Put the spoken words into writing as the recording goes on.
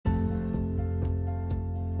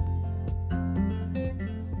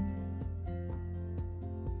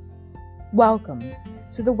Welcome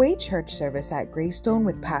to the Way Church service at Greystone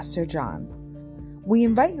with Pastor John. We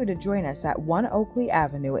invite you to join us at 1 Oakley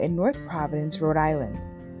Avenue in North Providence, Rhode Island.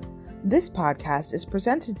 This podcast is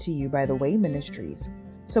presented to you by the Way Ministries,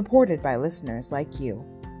 supported by listeners like you.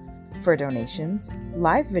 For donations,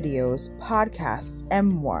 live videos, podcasts, and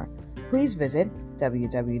more, please visit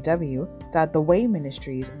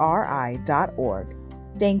www.thewayministriesri.org.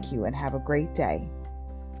 Thank you and have a great day.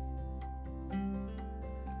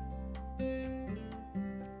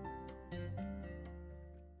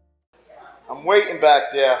 I'm waiting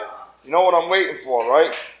back there. You know what I'm waiting for,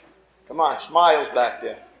 right? Come on, Smile's back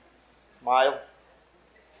there. Smile.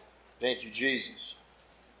 Thank you, Jesus.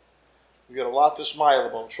 We got a lot to smile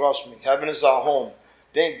about, trust me. Heaven is our home.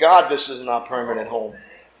 Thank God this isn't our permanent home.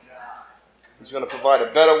 He's going to provide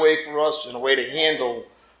a better way for us and a way to handle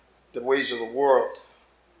the ways of the world.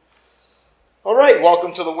 All right,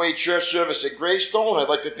 welcome to the Way Church service at Greystone. I'd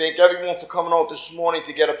like to thank everyone for coming out this morning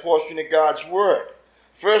to get a portion of God's Word.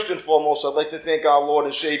 First and foremost, I'd like to thank our Lord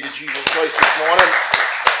and Savior Jesus Christ this morning,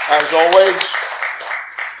 as always,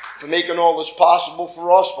 for making all this possible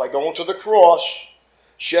for us by going to the cross,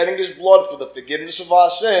 shedding His blood for the forgiveness of our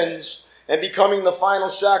sins, and becoming the final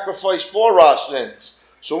sacrifice for our sins,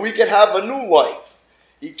 so we can have a new life,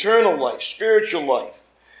 eternal life, spiritual life,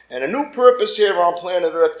 and a new purpose here on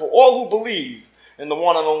planet Earth for all who believe in the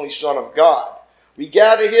one and only Son of God. We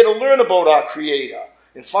gather here to learn about our Creator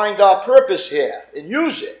and find our purpose here and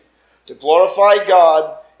use it to glorify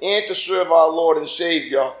God and to serve our Lord and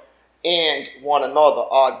Savior and one another.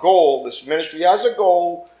 Our goal, this ministry has a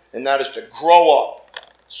goal, and that is to grow up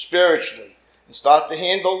spiritually and start to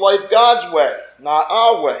handle life God's way, not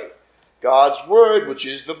our way. God's Word, which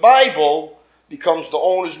is the Bible, becomes the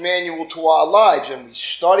owner's manual to our lives, and we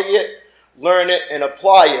study it, learn it, and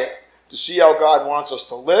apply it to see how God wants us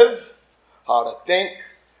to live, how to think,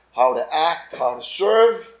 how to act, how to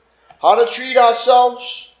serve, how to treat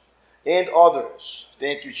ourselves and others.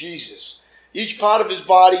 Thank you, Jesus. Each part of His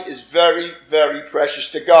body is very, very precious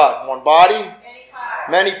to God. One body,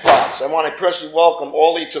 many parts. I want to personally welcome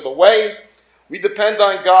all of you to the Way. We depend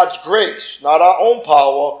on God's grace, not our own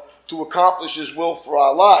power, to accomplish His will for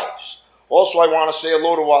our lives. Also, I want to say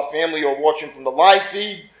hello to our family who are watching from the live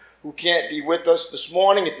feed, who can't be with us this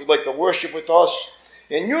morning. If you'd like to worship with us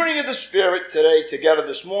in unity of the Spirit today, together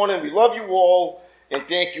this morning, we love you all and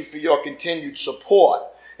thank you for your continued support.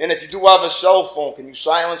 And if you do have a cell phone, can you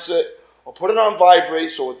silence it or put it on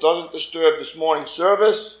vibrate so it doesn't disturb this morning's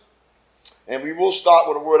service? And we will start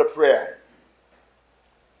with a word of prayer.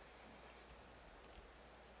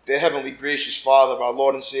 Dear Heavenly Gracious Father, our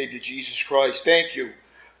Lord and Savior Jesus Christ, thank you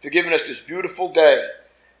for giving us this beautiful day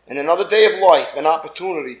and another day of life, an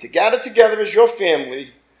opportunity to gather together as your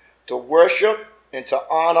family to worship and to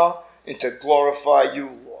honor and to glorify you,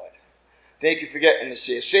 Lord. Thank you for getting us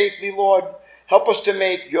here safely, Lord. Help us to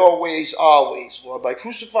make your ways our ways, Lord, by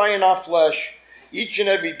crucifying our flesh each and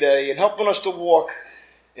every day and helping us to walk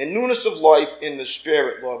in newness of life in the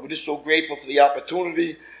Spirit, Lord. We're just so grateful for the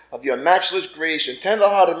opportunity of your matchless grace and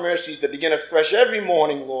tender-hearted mercies that begin afresh every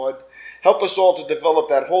morning, Lord. Help us all to develop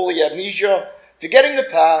that holy amnesia, forgetting the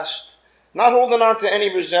past, not holding on to any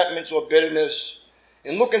resentments or bitterness,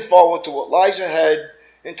 and looking forward to what lies ahead,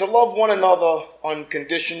 and to love one another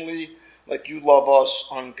unconditionally like you love us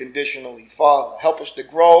unconditionally. Father, help us to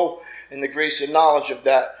grow in the grace and knowledge of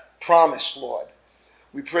that promise, Lord.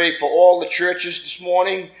 We pray for all the churches this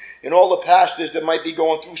morning and all the pastors that might be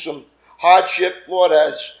going through some hardship, Lord,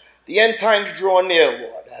 as the end times draw near,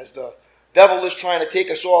 Lord, as the devil is trying to take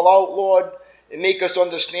us all out, Lord, and make us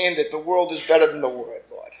understand that the world is better than the Word,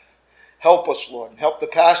 Lord. Help us, Lord, and help the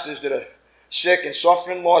pastors that are sick and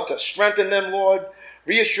suffering, Lord, to strengthen them, Lord.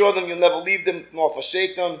 Reassure them you'll never leave them nor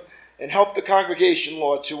forsake them. And help the congregation,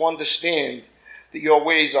 Lord, to understand that your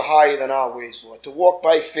ways are higher than our ways, Lord. To walk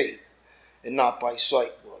by faith and not by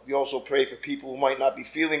sight, Lord. We also pray for people who might not be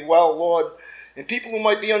feeling well, Lord. And people who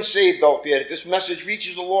might be unsaved out there. That this message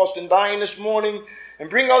reaches the lost and dying this morning. And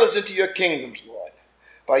bring others into your kingdoms, Lord.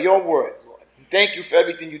 By your word, Lord. And thank you for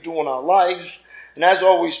everything you do in our lives. And as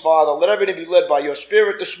always, Father, let everything be led by your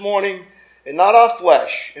Spirit this morning, and not our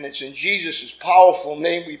flesh. And it's in Jesus' powerful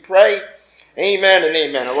name we pray. Amen and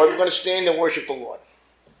amen. All right, we're going to stand and worship the Lord.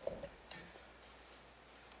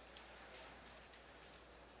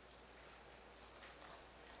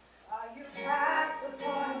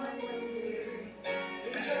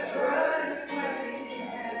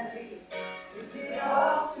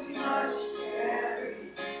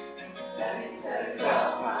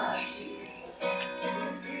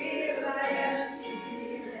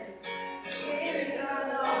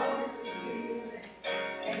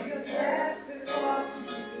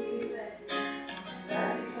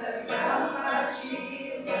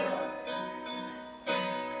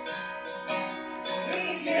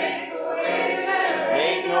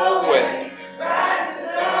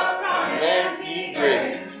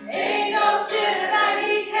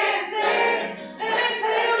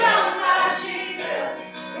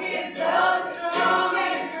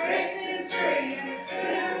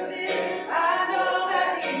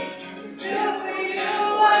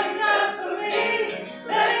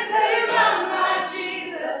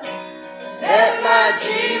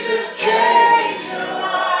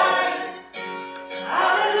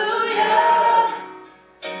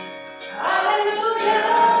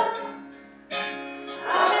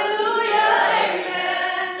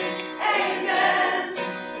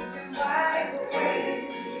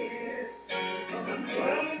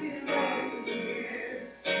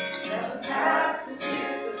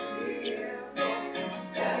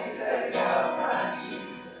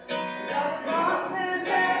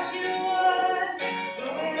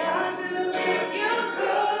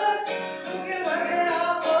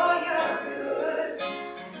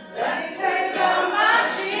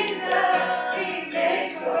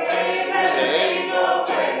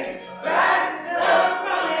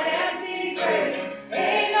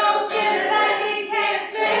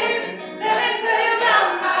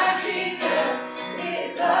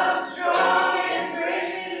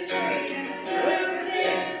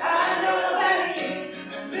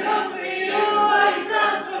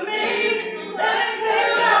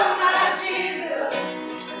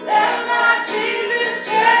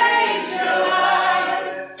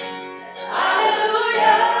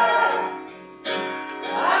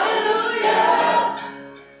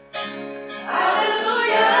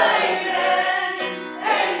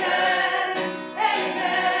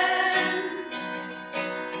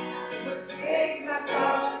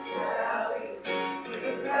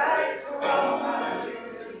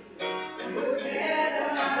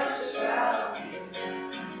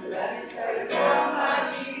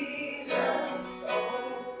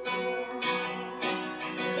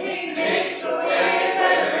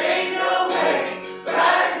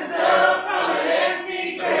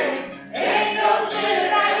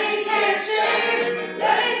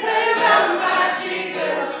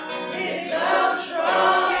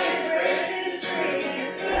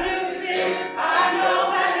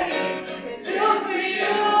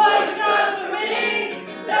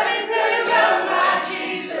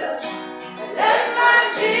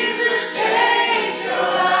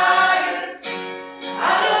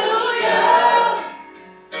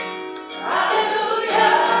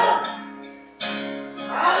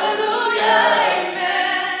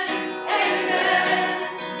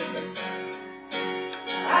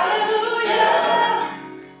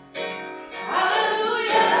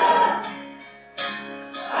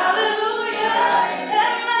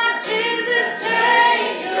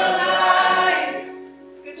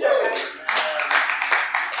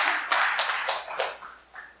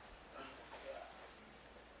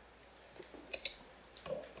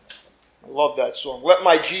 love that song. Let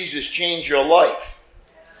my Jesus change your life.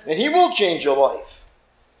 And he will change your life.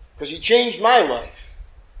 Because he changed my life.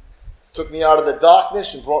 Took me out of the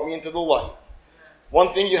darkness and brought me into the light.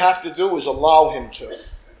 One thing you have to do is allow him to.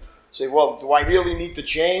 Say, well, do I really need to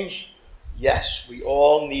change? Yes, we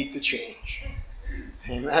all need to change.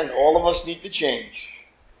 Amen. All of us need to change.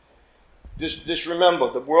 Just remember,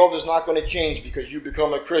 the world is not going to change because you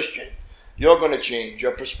become a Christian. You're going to change.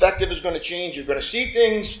 Your perspective is going to change. You're going to see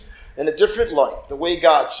things in a different light, the way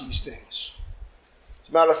God sees things. As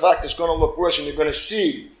a matter of fact, it's going to look worse, and you're going to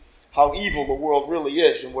see how evil the world really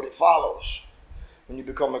is and what it follows when you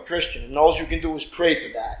become a Christian. And all you can do is pray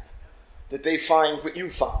for that they find what you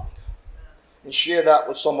found, and share that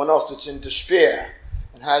with someone else that's in despair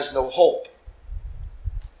and has no hope.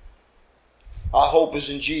 Our hope is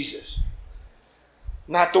in Jesus,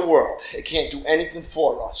 not the world. It can't do anything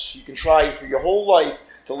for us. You can try for your whole life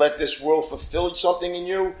to let this world fulfill something in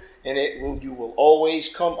you, and you will always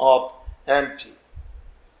come up empty.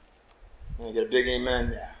 And get a big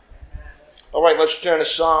amen there. All right, let's turn to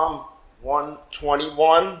Psalm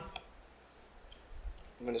 121. I'm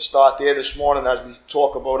going to start there this morning as we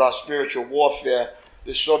talk about our spiritual warfare.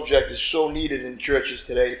 This subject is so needed in churches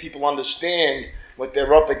today. People understand what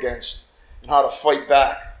they're up against and how to fight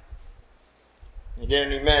back. You get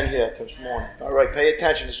any men here this morning? All right, pay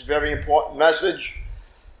attention. This is a very important message,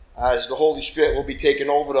 as the Holy Spirit will be taking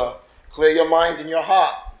over to clear your mind and your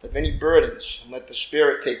heart of any burdens, and let the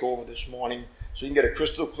Spirit take over this morning so you can get a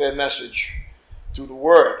crystal clear message through the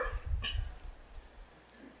Word.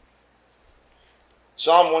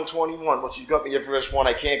 Psalm 121. Well, she's got me at verse 1.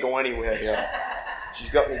 I can't go anywhere here. She's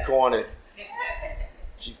got me cornered.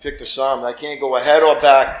 She picked a psalm. I can't go ahead or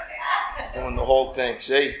back doing the whole thing.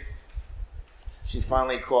 See? She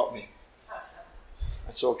finally caught me.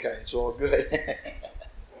 That's okay. It's all good.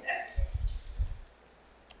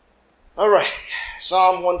 All right.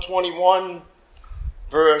 Psalm 121,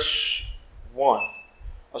 verse 1.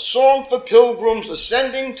 A song for pilgrims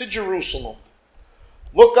ascending to Jerusalem.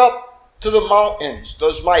 Look up to the mountains.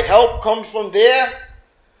 Does my help come from there?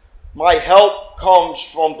 My help comes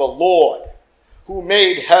from the Lord, who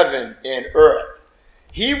made heaven and earth.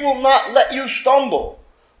 He will not let you stumble.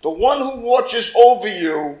 The one who watches over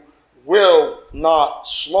you will not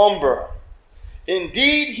slumber.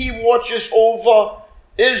 Indeed, he watches over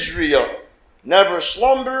Israel, never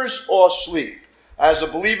slumbers or sleep. As a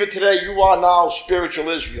believer today, you are now spiritual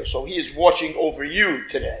Israel. So he is watching over you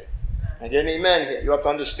today. I get an amen here. You have to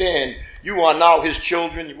understand, you are now his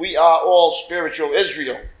children. We are all spiritual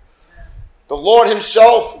Israel. The Lord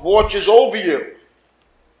himself watches over you.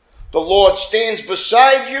 The Lord stands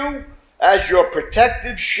beside you as your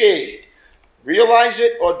protective shade. Realize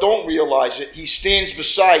it or don't realize it, he stands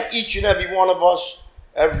beside each and every one of us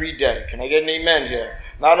every day. Can I get an amen here?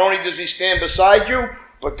 Not only does he stand beside you,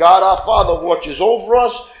 but God our Father watches over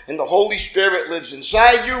us, and the Holy Spirit lives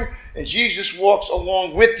inside you, and Jesus walks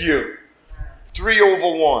along with you. 3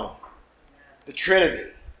 over 1. The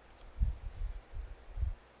Trinity.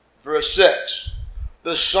 Verse 6.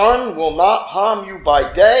 The sun will not harm you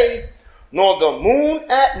by day, nor the moon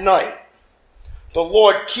at night. The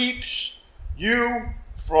Lord keeps you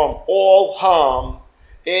from all harm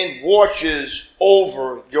and watches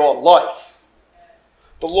over your life.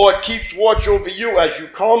 The Lord keeps watch over you as you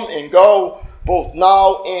come and go, both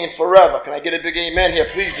now and forever. Can I get a big amen here,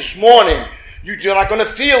 please? This morning, you're not going to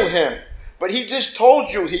feel him. But he just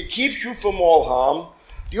told you he keeps you from all harm.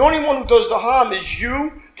 The only one who does the harm is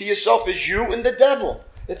you, to yourself, is you and the devil,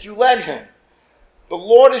 if you let him. The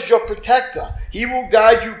Lord is your protector. He will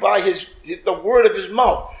guide you by the word of his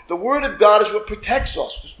mouth. The word of God is what protects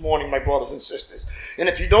us this morning, my brothers and sisters. And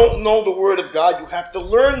if you don't know the word of God, you have to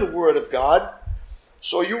learn the word of God.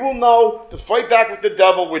 So you will know to fight back with the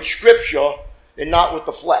devil with scripture and not with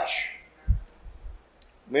the flesh.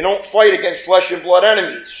 We don't fight against flesh and blood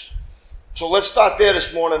enemies. So let's start there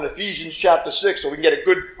this morning in Ephesians chapter 6 so we can get a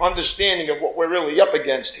good understanding of what we're really up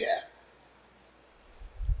against here.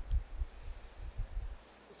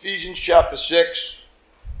 Ephesians chapter 6.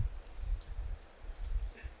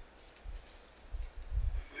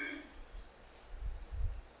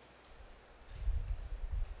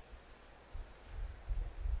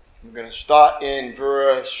 We're going to start in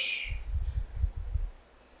verse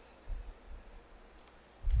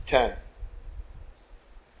 10.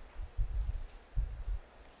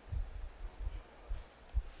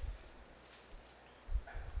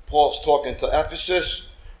 Paul's talking to Ephesus.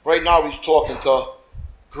 Right now he's talking to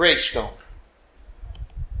Greystone.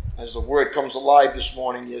 As the word comes alive this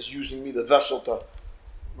morning, he is using me, the vessel, to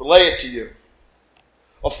relay it to you.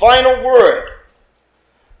 A final word.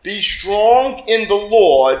 Be strong in the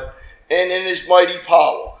Lord and in his mighty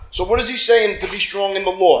power. So what is he saying to be strong in the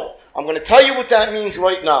Lord? I'm going to tell you what that means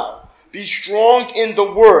right now. Be strong in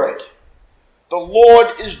the Word. The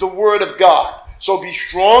Lord is the Word of God. So be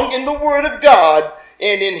strong in the Word of God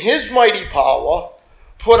and in his mighty power.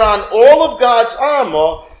 Put on all of God's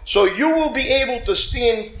armor so you will be able to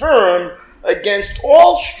stand firm against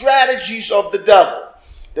all strategies of the devil.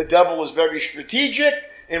 The devil is very strategic,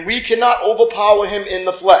 and we cannot overpower him in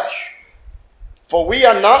the flesh. For we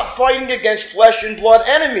are not fighting against flesh and blood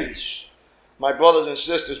enemies, my brothers and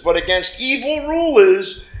sisters, but against evil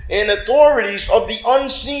rulers and authorities of the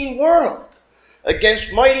unseen world,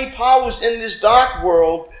 against mighty powers in this dark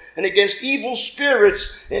world, and against evil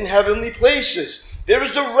spirits in heavenly places. There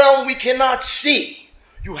is a realm we cannot see.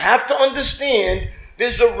 You have to understand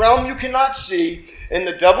there's a realm you cannot see, and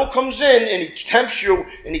the devil comes in and he tempts you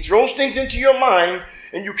and he throws things into your mind,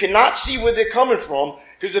 and you cannot see where they're coming from,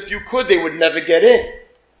 because if you could, they would never get in.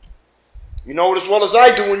 You know it as well as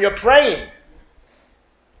I do when you're praying.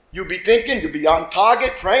 You'll be thinking, you'll be on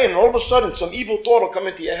target praying, and all of a sudden some evil thought will come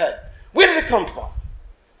into your head. Where did it come from?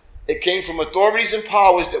 It came from authorities and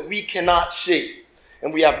powers that we cannot see,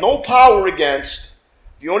 and we have no power against.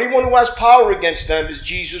 The only one who has power against them is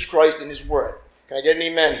Jesus Christ and his word. Can I get an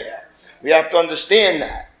amen here? We have to understand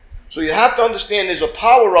that. So you have to understand there's a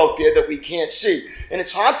power out there that we can't see. And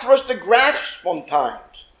it's hard for us to grasp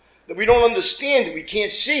sometimes. That we don't understand it. We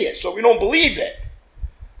can't see it. So we don't believe it.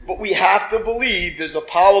 But we have to believe there's a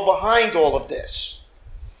power behind all of this.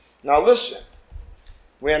 Now listen.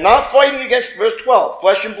 We are not fighting against, verse 12,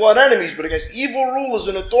 flesh and blood enemies, but against evil rulers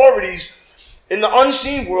and authorities in the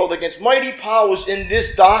unseen world, against mighty powers in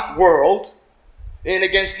this dark world, and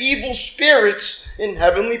against evil spirits in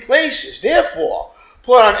heavenly places. Therefore,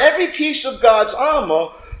 put on every piece of God's armor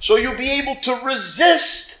so you'll be able to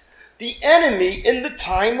resist the enemy in the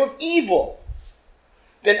time of evil.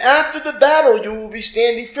 Then after the battle, you will be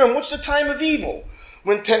standing firm. What's the time of evil?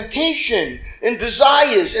 When temptation and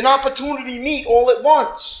desires and opportunity meet all at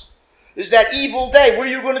once. Is that evil day. What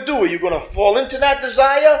are you going to do? Are you going to fall into that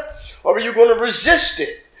desire? Or are you going to resist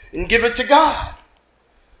it and give it to God?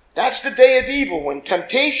 That's the day of evil, when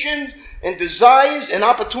temptation and desires and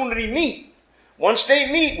opportunity meet. Once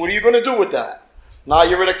they meet, what are you going to do with that? Now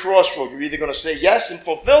you're at a crossroad. You're either going to say yes and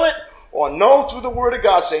fulfill it, or no through the word of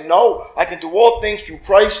God. Say, no, I can do all things through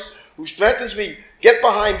Christ who strengthens me. Get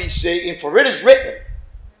behind me, Satan, for it is written.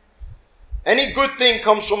 Any good thing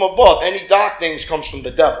comes from above. Any dark things comes from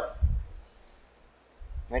the devil.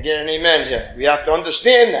 I get an amen here. We have to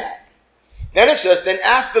understand that. Then it says, then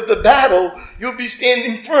after the battle, you'll be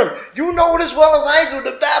standing firm. You know it as well as I do.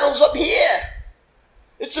 The battle's up here.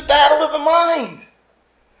 It's a battle of the mind.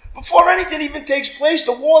 Before anything even takes place,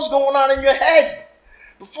 the war's going on in your head.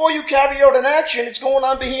 Before you carry out an action, it's going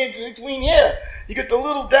on between here. You get the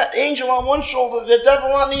little angel on one shoulder, the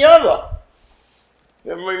devil on the other.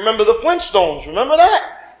 Remember the Flintstones? Remember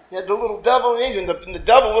that? You had the little devil and angel, and the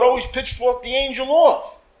devil would always pitchfork the angel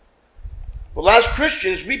off. Well, as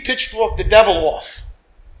Christians, we pitchfork the devil off.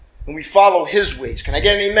 And we follow his ways. Can I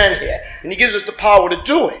get an amen here? And he gives us the power to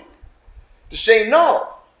do it. To say no.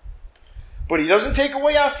 But he doesn't take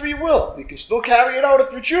away our free will. We can still carry it out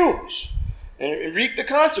if we choose. And reap the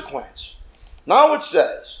consequence. Now it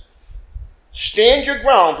says, stand your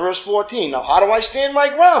ground, verse 14. Now how do I stand my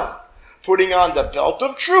ground? Putting on the belt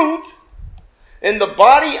of truth and the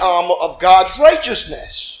body armor of God's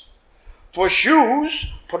righteousness. For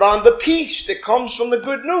shoes, put on the peace that comes from the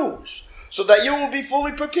good news, so that you will be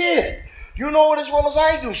fully prepared. You know it as well as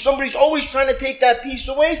I do. Somebody's always trying to take that peace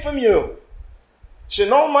away from you. So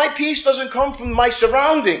no, my peace doesn't come from my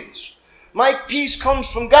surroundings. My peace comes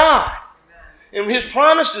from God and his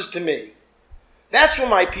promises to me. That's where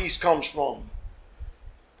my peace comes from.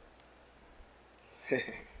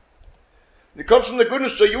 It comes from the good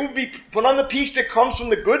news. So you will be put on the peace that comes from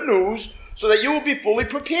the good news, so that you will be fully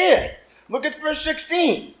prepared. Look at verse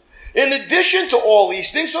 16. In addition to all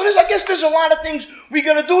these things, so I guess there's a lot of things we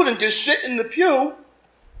got to do than just sit in the pew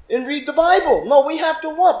and read the Bible. No, we have to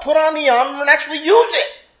what? Put on the armor and actually use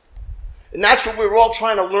it. And that's what we're all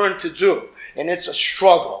trying to learn to do. And it's a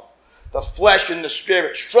struggle. The flesh and the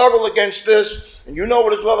spirit struggle against this. And you know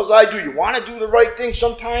it as well as I do. You want to do the right thing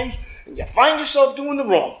sometimes, and you find yourself doing the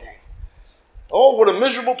wrong thing. Oh, what a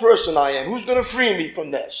miserable person I am. Who's going to free me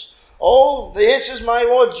from this? Oh, the answer is my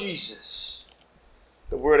Lord Jesus.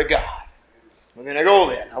 The Word of God. We're going to go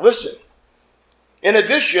there. Now listen. In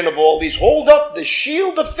addition of all these, hold up the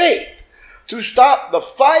shield of faith to stop the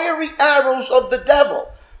fiery arrows of the devil.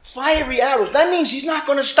 Fiery arrows. That means he's not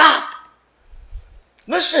going to stop.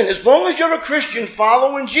 Listen, as long as you're a Christian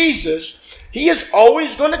following Jesus, he is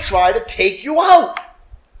always going to try to take you out.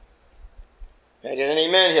 Can I get an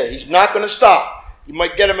amen here? He's not going to stop. You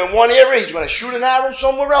might get him in one area. He's going to shoot an arrow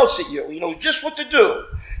somewhere else at you. He knows just what to do.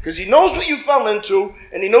 Because he knows what you fell into,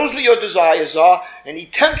 and he knows what your desires are, and he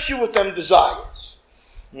tempts you with them desires.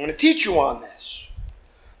 I'm going to teach you on this.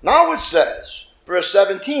 Now it says, verse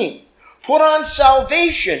 17, put on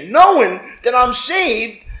salvation, knowing that I'm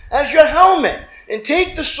saved, as your helmet, and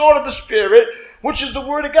take the sword of the Spirit, which is the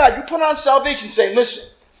word of God. You put on salvation saying, listen,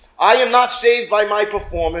 I am not saved by my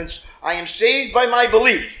performance. I am saved by my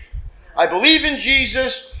belief. I believe in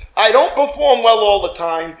Jesus. I don't perform well all the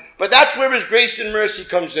time, but that's where his grace and mercy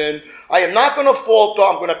comes in. I am not going to falter.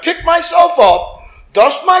 I'm going to pick myself up,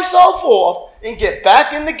 dust myself off, and get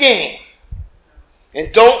back in the game.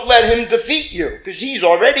 And don't let him defeat you, because he's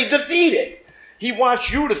already defeated. He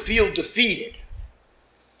wants you to feel defeated.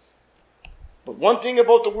 But one thing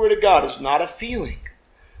about the Word of God is not a feeling.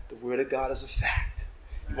 The Word of God is a fact.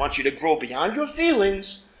 He wants you to grow beyond your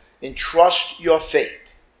feelings and trust your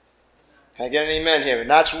faith. Can I get an amen here? And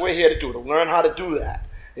that's what we're here to do, to learn how to do that.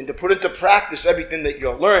 And to put into practice everything that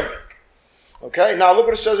you're learning. Okay, now look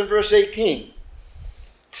what it says in verse 18.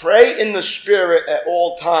 Pray in the Spirit at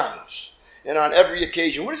all times and on every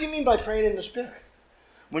occasion. What does he mean by praying in the Spirit?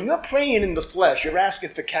 When you're praying in the flesh, you're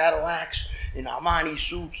asking for Cadillacs and Armani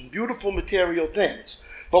suits and beautiful material things.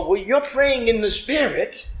 But when you're praying in the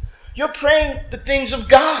Spirit, you're praying the things of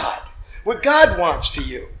God, what God wants for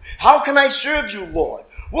you. How can I serve you, Lord?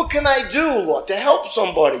 What can I do, Lord, to help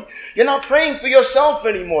somebody? You're not praying for yourself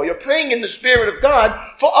anymore. You're praying in the Spirit of God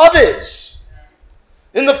for others.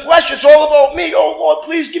 In the flesh, it's all about me. Oh, Lord,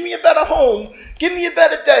 please give me a better home. Give me a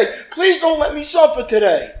better day. Please don't let me suffer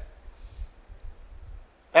today.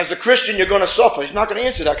 As a Christian, you're going to suffer. He's not going to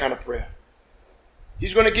answer that kind of prayer.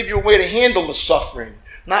 He's going to give you a way to handle the suffering,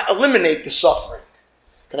 not eliminate the suffering.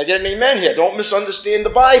 Can I get an amen here? Don't misunderstand the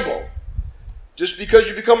Bible. Just because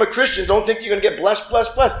you become a Christian, don't think you're going to get blessed.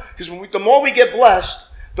 Because the more we get blessed,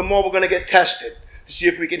 the more we're going to get tested to see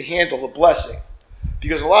if we can handle the blessing.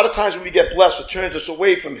 Because a lot of times when we get blessed, it turns us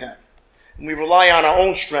away from him. And we rely on our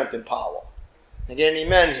own strength and power. Can I get an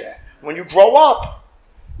amen here? When you grow up,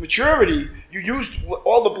 maturity, you use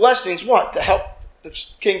all the blessings, what? To help the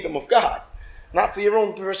kingdom of God. Not for your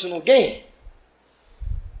own personal gain.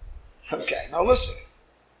 Okay, now listen.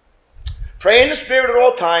 Pray in the Spirit at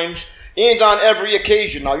all times and on every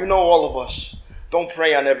occasion. Now, you know all of us don't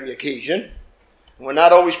pray on every occasion. We're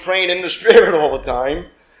not always praying in the Spirit all the time.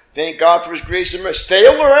 Thank God for his grace and mercy. Stay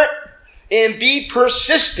alert and be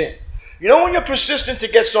persistent. You know when you're persistent to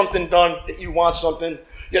get something done, that you want something?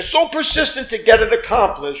 You're so persistent to get it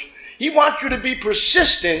accomplished. He wants you to be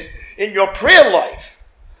persistent in your prayer life.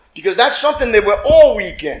 Because that's something that we're all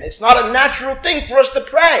weak in. It's not a natural thing for us to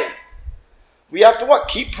pray. We have to what?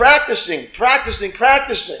 Keep practicing.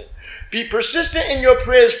 Be persistent in your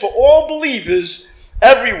prayers for all believers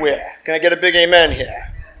everywhere. Can I get a big amen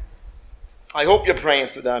here? I hope you're praying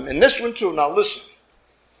for them. And this one too. Now listen.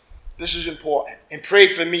 This is important. And pray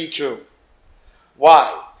for me too.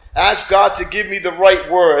 Why? Ask God to give me the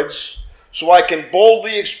right words so I can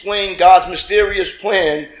boldly explain God's mysterious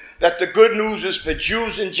plan that the good news is for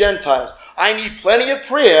Jews and Gentiles. I need plenty of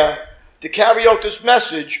prayer to carry out this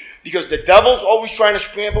message because the devil's always trying to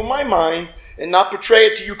scramble my mind and not portray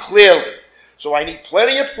it to you clearly. So I need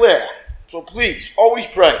plenty of prayer. So please, always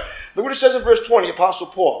pray. Look what it says in verse 20, Apostle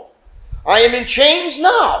Paul. I am in chains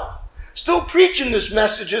now, still preaching this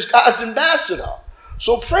message as God's ambassador.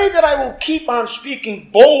 So pray that I will keep on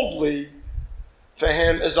speaking boldly for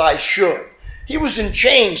him as I should. He was in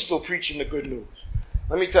chains still preaching the good news.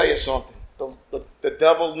 Let me tell you something. The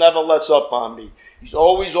devil never lets up on me. He's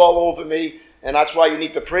always all over me. And that's why you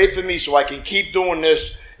need to pray for me so I can keep doing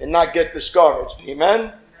this and not get discouraged.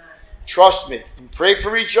 Amen? Trust me. And pray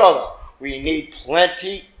for each other. We need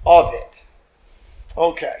plenty of it.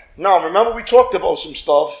 Okay. Now, remember we talked about some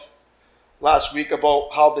stuff last week about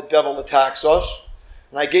how the devil attacks us.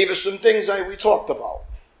 And I gave us some things that we talked about.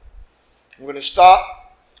 I'm going to start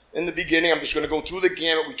in the beginning. I'm just going to go through the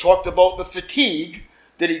gamut. We talked about the fatigue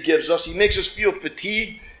that he gives us. He makes us feel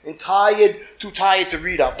fatigued and tired, too tired to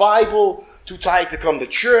read our Bible, too tired to come to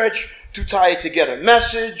church, too tired to get a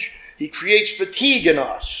message. He creates fatigue in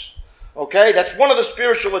us. Okay? That's one of the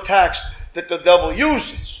spiritual attacks that the devil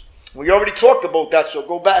uses. We already talked about that, so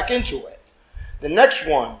go back into it. The next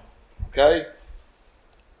one, okay,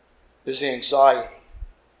 is anxiety.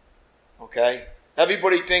 Okay?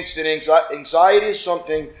 Everybody thinks that anxiety is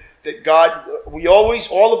something that God,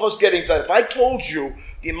 all of us get anxiety. If I told you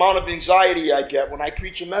the amount of anxiety I get when I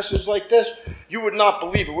preach a message like this, you would not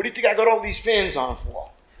believe it. What do you think I got all these fans on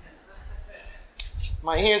for?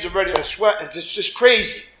 My hands are ready to sweat. It's just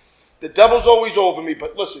crazy. The devil's always over me,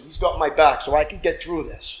 but listen, he's got my back so I can get through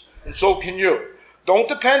this. And so can you. Don't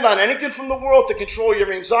depend on anything from the world to control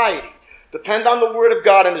your anxiety. Depend on the Word of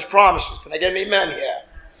God and His promises. Can I get an amen here?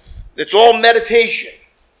 It's all meditation.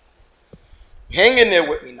 Hang in there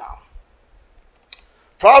with me now.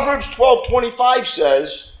 Proverbs 12:25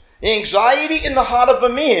 says, anxiety in the heart of a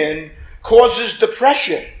man causes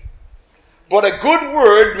depression, but a good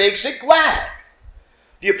word makes it glad.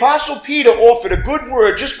 The Apostle Peter offered a good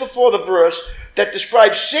word just before the verse that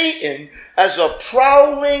describes Satan as a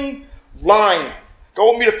prowling lion.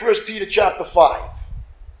 Go with me to 1 Peter chapter 5.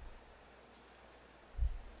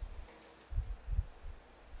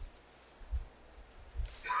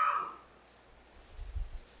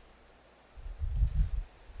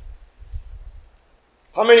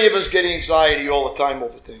 How many of us get anxiety all the time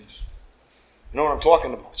over things? You know what I'm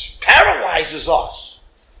talking about? It paralyzes us.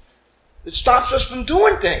 It stops us from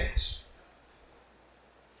doing things.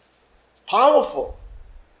 It's powerful.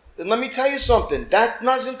 Then let me tell you something. That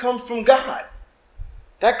doesn't come from God.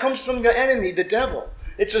 That comes from your enemy, the devil.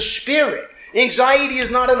 It's a spirit. Anxiety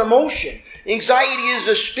is not an emotion. Anxiety is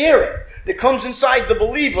a spirit that comes inside the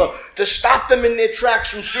believer to stop them in their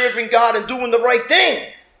tracks from serving God and doing the right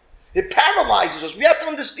thing. It paralyzes us. We have to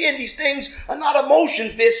understand these things are not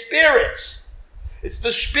emotions, they're spirits. It's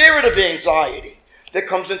the spirit of anxiety that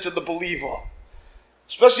comes into the believer.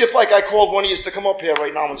 Especially if, like, I called one of you to come up here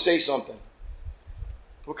right now and say something.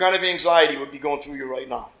 What kind of anxiety would be going through you right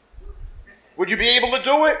now? Would you be able to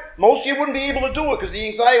do it? Most of you wouldn't be able to do it because the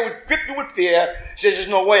anxiety would grip you with fear. It says there's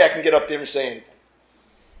no way I can get up there and say anything.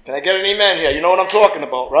 Can I get an amen here? You know what I'm talking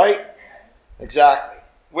about, right? Exactly.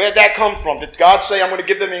 Where'd that come from? Did God say I'm going to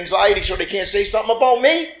give them anxiety so they can't say something about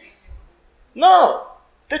me? No.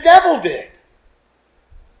 The devil did.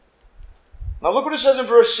 Now look what it says in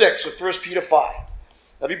verse 6 of 1 Peter 5.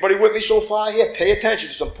 Everybody with me so far here? Pay attention.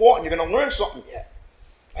 It's important. You're going to learn something here.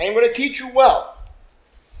 I am going to teach you well.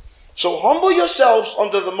 So humble yourselves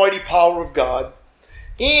under the mighty power of God.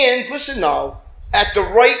 And, listen now, at the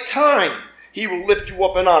right time, He will lift you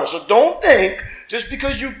up in honor. So don't think, just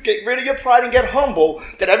because you get rid of your pride and get humble,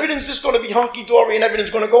 that everything's just going to be hunky-dory and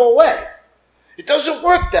everything's going to go away. It doesn't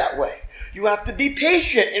work that way. You have to be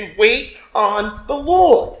patient and wait on the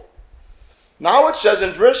Lord. Now it says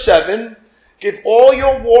in verse 7, give all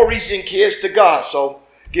your worries and cares to God. So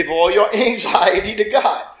give all your anxiety to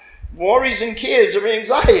God. Worries and cares are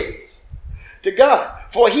anxieties to God.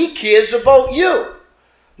 For He cares about you.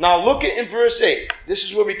 Now look at in verse 8. This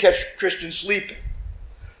is where we catch Christians sleeping.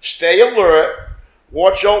 Stay alert.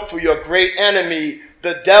 Watch out for your great enemy,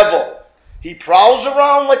 the devil. He prowls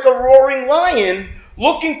around like a roaring lion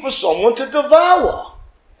looking for someone to devour.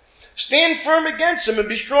 Stand firm against him and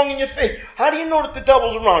be strong in your faith. How do you know that the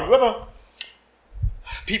devil's around you? Ever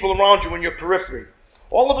people around you in your periphery,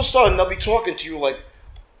 all of a sudden they'll be talking to you like,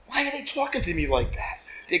 why are they talking to me like that?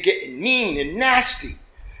 They're getting mean and nasty.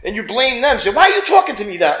 And you blame them. Say, why are you talking to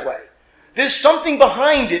me that way? There's something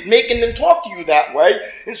behind it making them talk to you that way.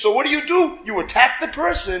 And so what do? You attack the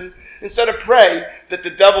person instead of pray that the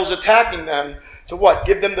devil's attacking them to what?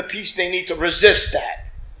 Give them the peace they need to resist that.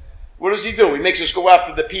 What does he do? He makes us go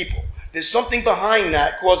after the people. There's something behind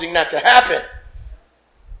that causing that to happen.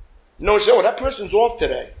 You know, you say, oh, that person's off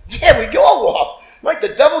today. Yeah, we go off. Like the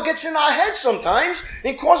devil gets in our heads sometimes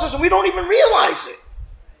and causes, we don't even realize it.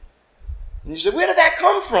 And you say, where did that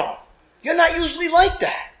come from? You're not usually like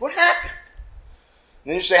that. What happened?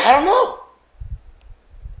 And then you say, I don't know.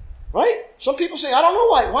 Right? Some people say, I don't know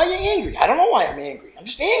why. Why are you angry? I don't know why I'm angry. I'm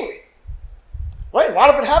just angry. Right? A lot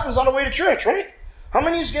of it happens on the way to church, right? How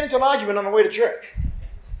many of you get into an argument on the way to church?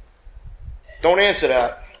 Don't answer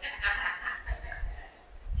that.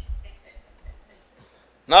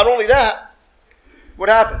 Not only that, what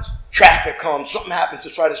happens? Traffic comes, something happens to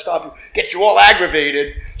try to stop you, get you all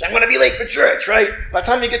aggravated. So I'm going to be late for church, right? By the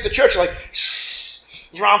time you get to church, you're like,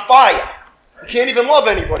 you're on fire. You can't even love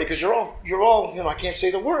anybody because you're all, I can't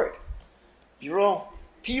say the word. You're all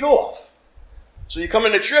peed off. So you come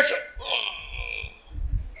into church,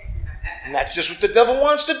 and that's just what the devil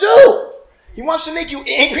wants to do. He wants to make you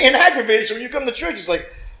angry and aggravated. So when you come to church, it's like,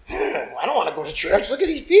 I don't want to go to church. Look at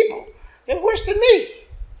these people. They're worse than me.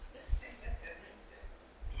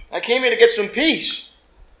 I came here to get some peace.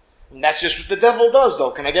 And that's just what the devil does,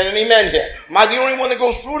 though. Can I get an amen here? Am I the only one that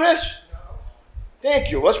goes through this?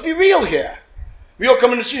 Thank you. Let's be real here. We all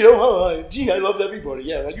come in the street, gee, I love everybody.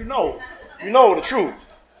 Yeah, you know the truth.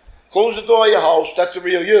 Close the door of your house. That's the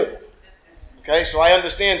real you. Okay, so I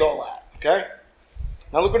understand all that. Okay?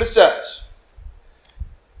 Now look what it says.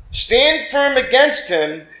 Stand firm against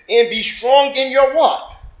him and be strong in your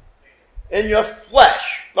what? in your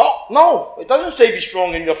flesh. No, it doesn't say be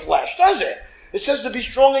strong in your flesh, does it? It says to be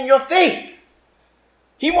strong in your faith.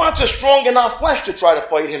 He wants us strong in our flesh to try to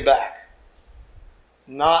fight him back.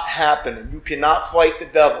 Not happening. You cannot fight the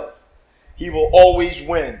devil. He will always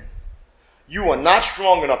win. You are not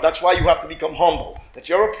strong enough. That's why you have to become humble. If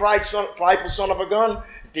you're a prideful son of a gun,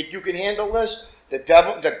 think you can handle this,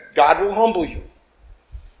 God will humble you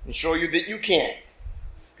and show you that you can't.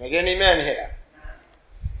 Can I get an amen here?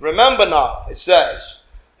 Remember now, it says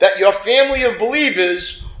that your family of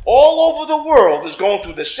believers all over the world is going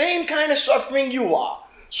through the same kind of suffering you are.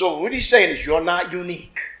 So what he's saying is you're not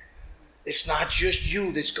unique. It's not just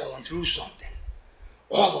you that's going through something.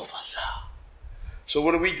 All of us are. So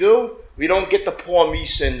what do? We don't get the poor me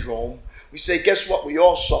syndrome. We say, guess what? We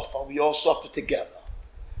all suffer. We all suffer together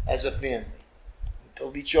as a family. We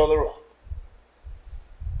build each other up.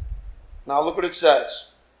 Now look what it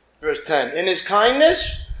says. Verse 10. In his kindness,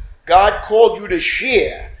 God called you to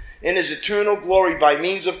share in his eternal glory by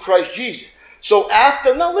means of Christ Jesus. So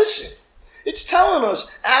now listen. It's telling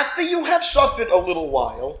us after you have suffered a little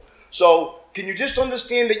while. So can you just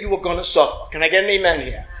understand that you are going to suffer? Can I get an amen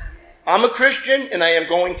here? I'm a Christian and I am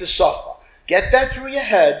going to suffer. Get that through your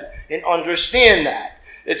head and understand that.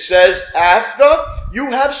 It says after you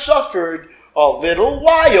have suffered a little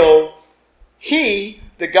while, he,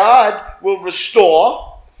 the God, will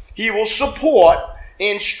restore, he will support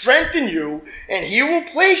and strengthen you, and he will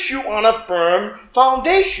place you on a firm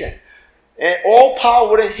foundation. And all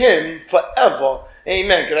power to him forever.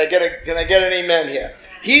 Amen. Can I get an amen here?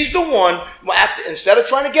 He's the one, instead of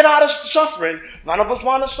trying to get out of suffering, none of us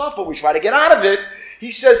want to suffer. We try to get out of it.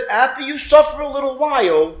 He says, after you suffer a little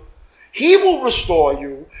while, he will restore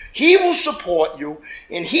you, he will support you,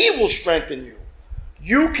 and he will strengthen you.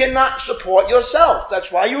 You cannot support yourself.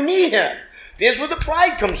 That's why you need him. There's where the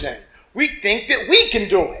pride comes in. We think that we can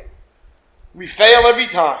do it. We fail every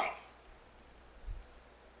time.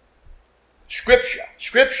 Scripture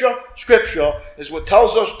is what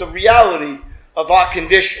tells us the reality of our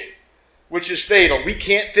condition, which is fatal. We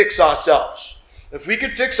can't fix ourselves. If we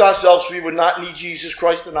could fix ourselves, we would not need Jesus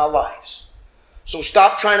Christ in our lives. So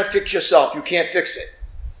stop trying to fix yourself. You can't fix it.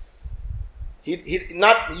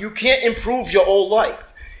 You can't improve your old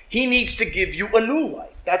life. He needs to give you a new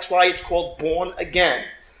life. That's why it's called born again.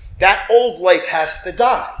 That old life has to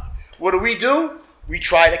die. What do? We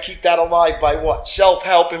try to keep that alive by what?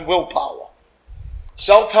 Self-help and willpower.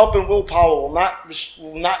 Self-help and willpower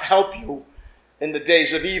will not help you in the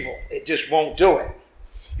days of evil. It just won't do it.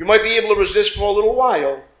 You might be able to resist for a little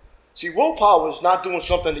while. See, willpower is not doing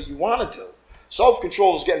something that you want to do.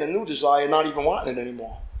 Self-control is getting a new desire and not even wanting it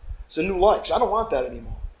anymore. It's a new life. So I don't want that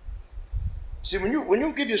anymore. See, when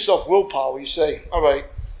you give yourself willpower, you say, all right,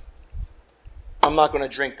 I'm not going to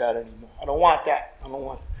drink that anymore. I don't want that.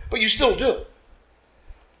 But you still do.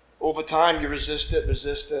 Over time, you resist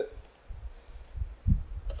it.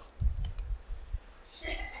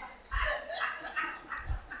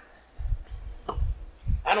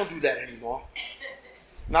 I don't do that anymore.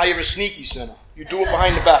 Now you're a sneaky sinner. You do it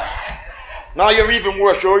behind the back. Now you're even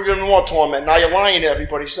worse. You're even more torment. Now you're lying to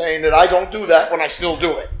everybody saying that I don't do that when I still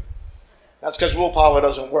do it. That's because willpower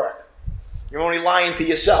doesn't work. You're only lying to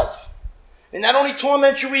yourself. And that only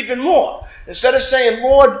torments you even more. Instead of saying,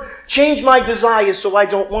 Lord, change my desires so I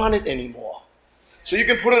don't want it anymore. So you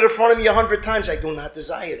can put it in front of me 100 times. I do not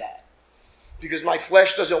desire that. Because my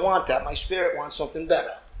flesh doesn't want that. My spirit wants something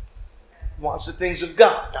better. Wants the things of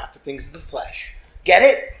God, not the things of the flesh. Get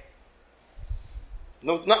it?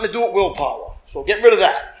 No, nothing to do with willpower. So get rid of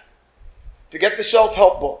that. Forget the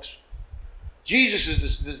self-help books. Jesus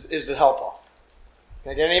is the helper.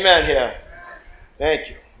 Can I get an amen here? Thank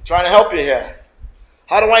you. I'm trying to help you here.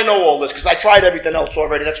 How do I know all this? Because I tried everything else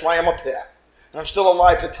already. That's why I'm up here. And I'm still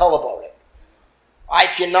alive to tell about it. I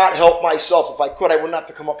cannot help myself. If I could, I wouldn't have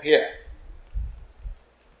to come up here.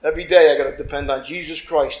 Every day I got to depend on Jesus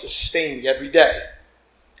Christ to sustain me every day.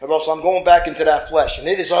 Or else I'm going back into that flesh. And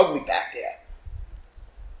it is ugly back there.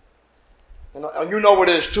 And you know what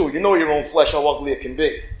it is too. You know your own flesh, how ugly it can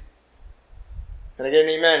be. Can I get an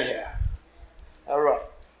amen here? All right.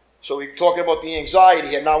 So we're talking about the anxiety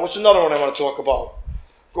here. Now what's another one I want to talk about?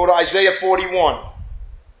 Go to Isaiah 41.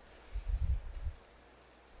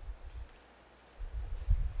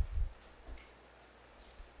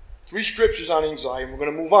 Three scriptures on anxiety. We're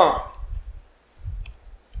going to move on.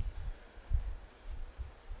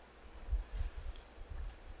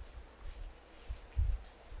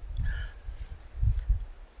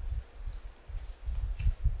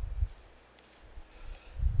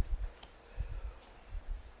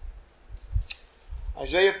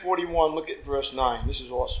 Isaiah 41, look at verse 9. This is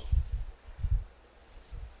awesome.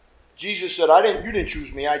 Jesus said, you didn't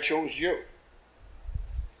choose me, I chose you.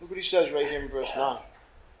 Look what he says right here in verse 9.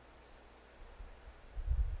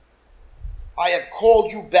 I have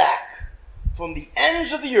called you back from the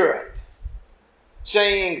ends of the earth,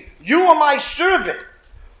 saying, you are my servant,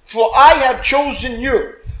 for I have chosen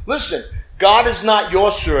you. Listen, God is not your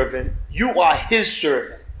servant. You are his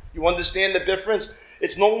servant. You understand the difference?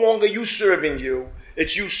 It's no longer you serving you.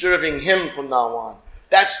 It's you serving him from now on.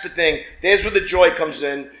 That's the thing. There's where the joy comes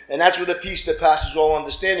in, and that's where the peace that passes all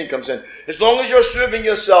understanding comes in. As long as you're serving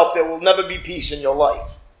yourself, there will never be peace in your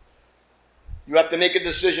life. You have to make a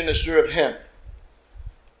decision to serve him.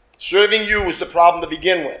 Serving you is the problem to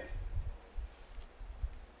begin with.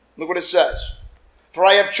 Look what it says. For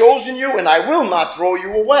I have chosen you, and I will not throw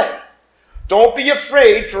you away. Don't be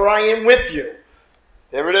afraid, for I am with you.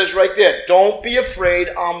 There it is right there. Don't be afraid,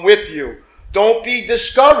 I'm with you. Don't be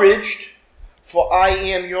discouraged, for I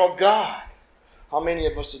am your God. How many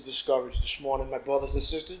of us are discouraged this morning, my brothers and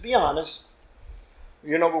sisters? Be honest.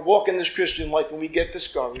 You know, we're walking this Christian life and we get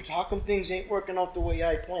discouraged. How come things ain't working out the way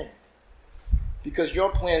I planned? Because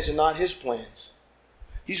your plans are not his plans.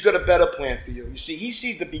 He's got a better plan for you. You see, he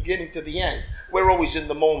sees the beginning to the end. We're always in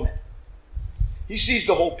the moment. He sees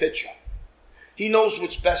the whole picture. He knows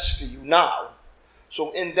what's best for you now.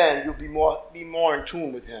 So then you'll be more in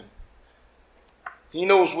tune with him. He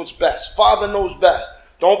knows what's best. Father knows best.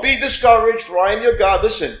 Don't be discouraged, for I am your God.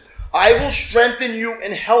 Listen, I will strengthen you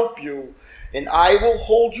and help you, and I will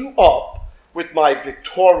hold you up with my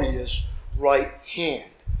victorious right hand.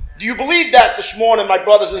 Do you believe that this morning, my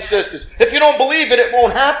brothers and sisters? If you don't believe it, it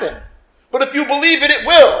won't happen. But if you believe it, it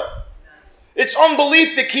will. It's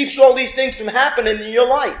unbelief that keeps all these things from happening in your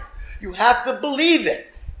life. You have to believe it.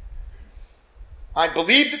 I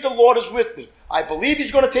believe that the Lord is with me. I believe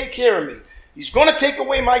he's going to take care of me. He's going to take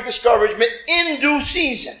away my discouragement in due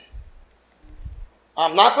season.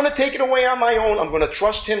 I'm not going to take it away on my own. I'm going to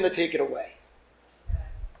trust him to take it away.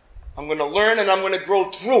 I'm going to learn and I'm going to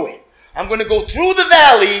grow through it. I'm going to go through the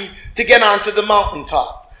valley to get onto the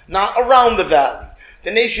mountaintop, not around the valley.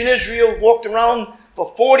 The nation Israel walked around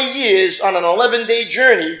for 40 years on an 11-day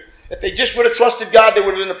journey. If they just would have trusted God, they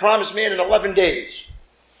would have been the promised land in 11 days.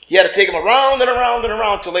 He had to take them around and around and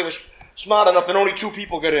around until they were smart enough and only 2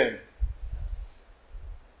 people got in.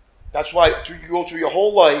 That's why you go through your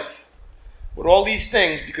whole life with all these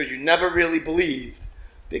things, because you never really believed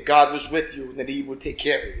that God was with you and that he would take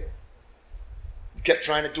care of you. You kept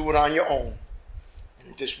trying to do it on your own,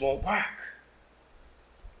 and it just won't work.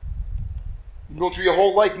 You go through your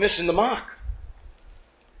whole life missing the mark.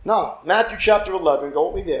 Now, Matthew chapter 11, go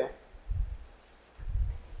with me there.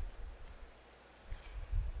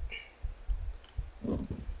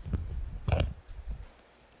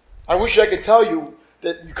 I wish I could tell you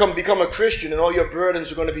that you become a Christian and all your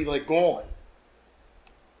burdens are going to be like gone.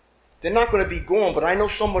 They're not going to be gone, but I know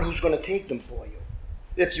someone who's going to take them for you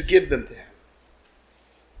if you give them to him.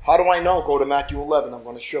 How do I know? Go to Matthew 11. I'm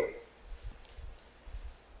going to show you.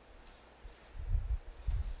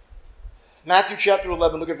 Matthew chapter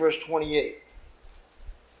 11, look at verse 28.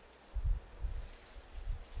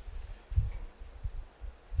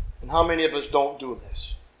 And how many of us don't do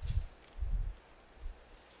this?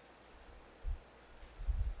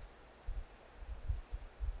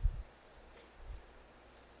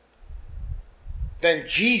 Then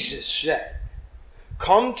Jesus said,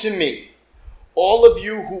 come to me, all of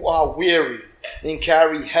you who are weary and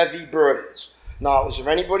carry heavy burdens. Now, is there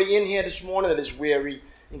anybody in here this morning that is weary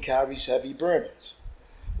and carries heavy burdens?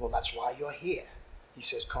 Well, that's why you're here. He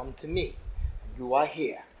says, come to me, and you are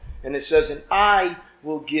here. And it says, and I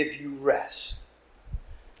will give you rest.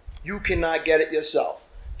 You cannot get it yourself.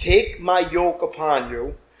 Take my yoke upon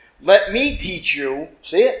you. Let me teach you.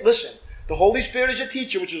 See it? Listen. The Holy Spirit is your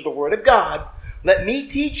teacher, which is the Word of God. Let me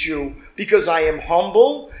teach you, because I am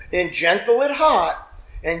humble and gentle at heart,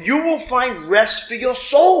 and you will find rest for your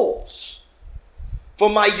souls. For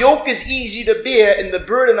my yoke is easy to bear, and the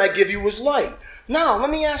burden I give you is light. Now, let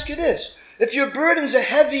me ask you this. If your burdens are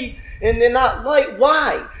heavy and they're not light,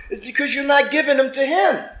 why? It's because you're not giving them to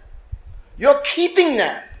him. You're keeping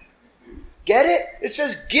them. Get it? It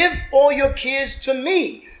says, give all your cares to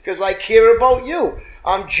me, because I care about you.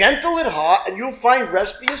 I'm gentle at heart, and you'll find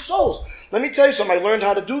rest for your souls. Let me tell you something. I learned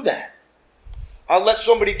how to do that. I'll let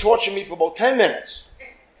somebody torture me for about 10 minutes.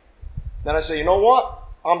 Then I say, you know what?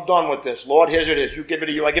 I'm done with this. Lord, here's it is. You give it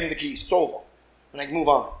to you. I give him the keys. It's over. And I move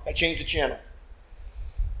on. I change the channel.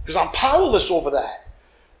 Because I'm powerless over that.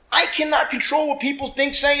 I cannot control what people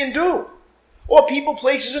think, say, and do. Or people,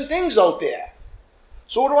 places, and things out there.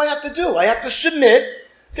 So what do I have to do? I have to submit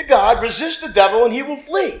to God, resist the devil, and he will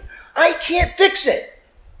flee. I can't fix it.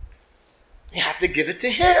 You have to give it to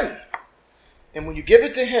him. And when you give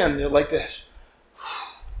it to him, you're like this.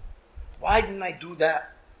 Why didn't I do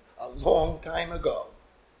that a long time ago?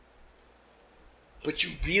 But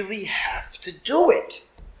you really have to do it.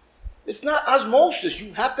 It's not osmosis.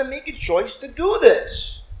 You have to make a choice to do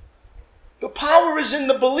this. The power is in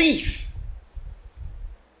the belief.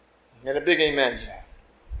 Get a big amen here.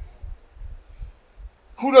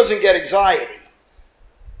 Who doesn't get anxiety?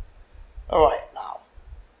 All right, now.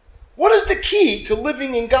 What is the key to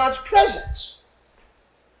living in God's presence?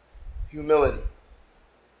 Humility.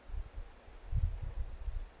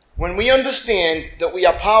 When we understand that we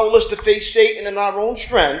are powerless to face Satan in our own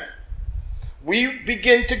strength, we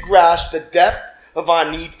begin to grasp the depth of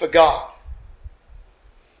our need for God.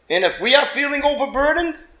 And if we are feeling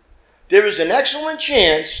overburdened, there is an excellent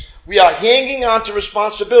chance we are hanging on to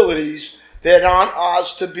responsibilities that aren't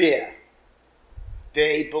ours to bear.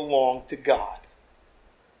 They belong to God.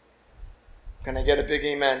 Can I get a big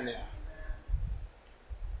amen there?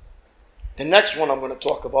 The next one I'm going to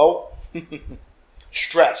talk about,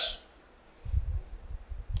 stress.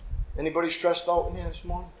 Anybody stressed out in here this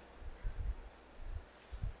morning?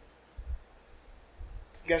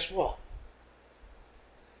 Guess what?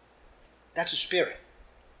 That's a spirit.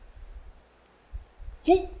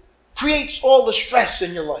 Who creates all the stress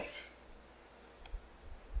in your life?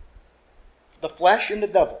 The flesh and the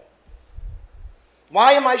devil.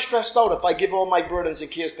 Why am I stressed out if I give all my burdens and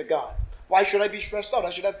cares to God? Why should I be stressed out? I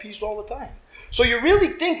should have peace all the time. So you're really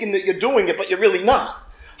thinking that you're doing it, but you're really not.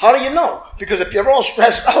 How do you know? Because if you're all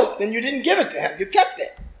stressed out, then you didn't give it to him. You kept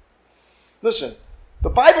it. Listen, the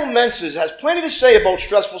Bible has plenty to say about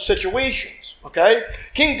stressful situations. Okay?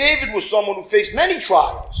 King David was someone who faced many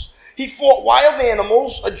trials. He fought wild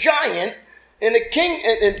animals, a giant, and a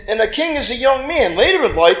king as a young man. Later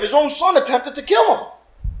in life, his own son attempted to kill him.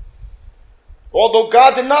 Although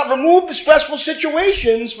God did not remove the stressful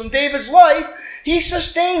situations from David's life, he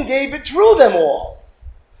sustained David through them all.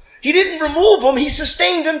 He didn't remove them, he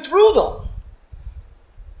sustained him through them.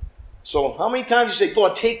 So how many times you say,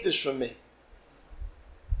 Lord, take this from me?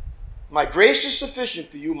 My grace is sufficient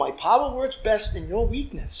for you. My power works best in your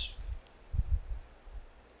weakness.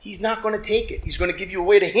 He's not going to take it. He's going to give you a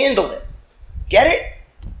way to handle it. Get it?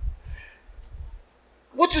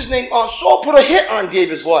 What's his name? Saul put a hit on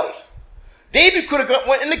David's life. David could have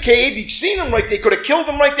went in the cave. He'd seen him right there. He could have killed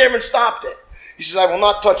him right there and stopped it. He says, I will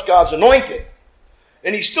not touch God's anointed.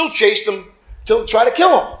 And he still chased him to try to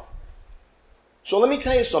kill him. So let me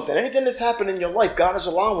tell you something. Anything that's happened in your life, God is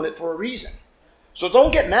allowing it for a reason. So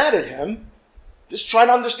don't get mad at him. Just try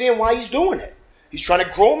to understand why he's doing it. He's trying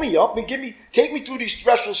to grow me up and take me through these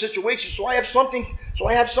stressful situations so I have something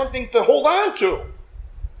to hold on to.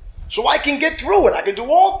 So I can get through it. I can do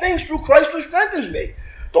all things through Christ who strengthens me.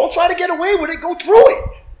 Don't try to get away with it. Go through it.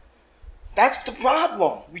 That's the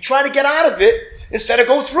problem. We try to get out of it instead of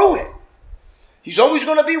go through it. He's always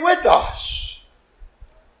going to be with us.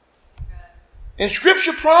 And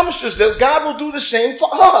Scripture promises that God will do the same for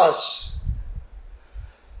us.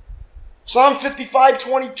 Psalm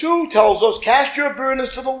 55:22 tells us, cast your burdens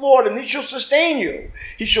to the Lord and he shall sustain you.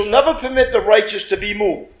 He shall never permit the righteous to be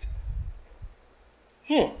moved.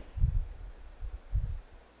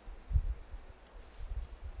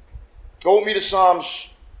 Go with me to Psalms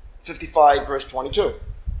 55 verse 22.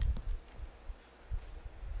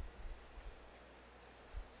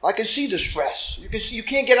 I can see the stress. You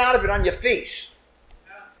can't get out of it on your face.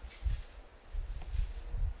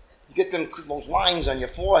 You get those lines on your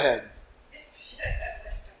forehead.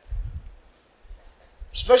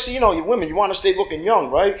 Especially, you women, you want to stay looking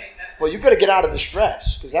young, right? Well, you've got to get out of the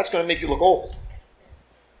stress because that's going to make you look old.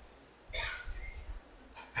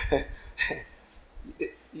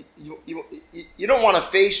 You don't want a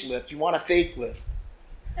facelift, you want a fake lift.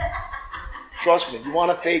 Trust me, you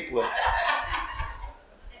want a fake lift.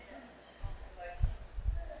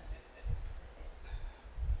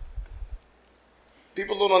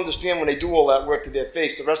 People don't understand when they do all that work to their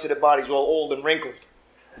face, the rest of their body's all old and wrinkled.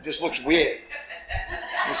 It just looks weird.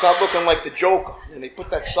 They start looking like the Joker, and they put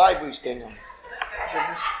that sideways thing on. I said,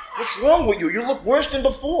 what's wrong with you? You look worse than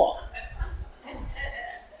before.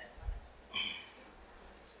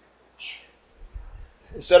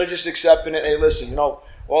 Instead of just accepting it, hey, listen, all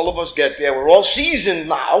of us get there. We're all seasoned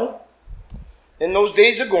now, and those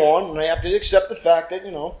days are gone, and I have to accept the fact that,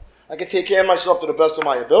 I can take care of myself to the best of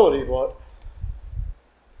my ability, but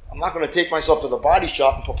I'm not going to take myself to the body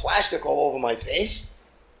shop and put plastic all over my face.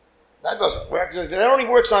 That doesn't work. That only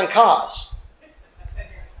works on cars.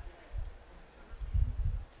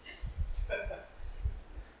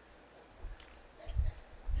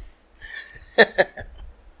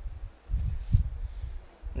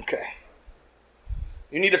 Okay.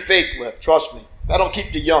 You need a faith lift, trust me. That'll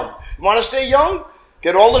keep you young. You want to stay young?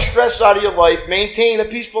 Get all the stress out of your life. Maintain a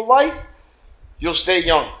peaceful life. You'll stay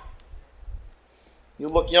young.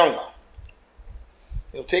 You'll look younger.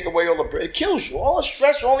 It'll take away all the... It kills you. All the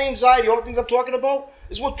stress, all the anxiety, all the things I'm talking about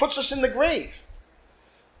is what puts us in the grave.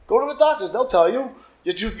 Go to the doctors. They'll tell you.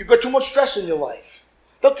 You've got too much stress in your life.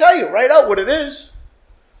 They'll tell you right out what it is.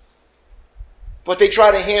 But they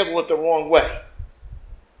try to handle it the wrong way.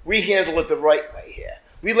 We handle it the right way here.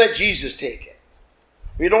 We let Jesus take it.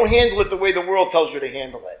 We don't handle it the way the world tells you to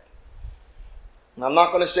handle it. And I'm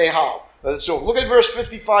not going to say how. So look at verse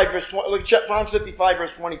 55, look at Psalm 55,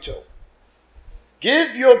 verse 22.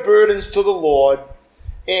 Give your burdens to the Lord,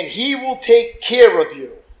 and he will take care of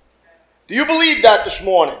you. Do you believe that this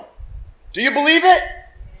morning? Do you believe it?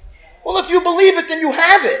 Well, if you believe it, then you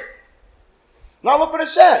have it. Now look what it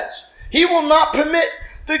says. He will not permit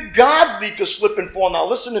the godly to slip and fall. Now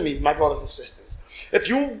listen to me, my brothers and sisters. If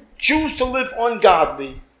you choose to live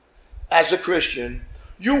ungodly as a Christian,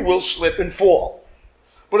 you will slip and fall.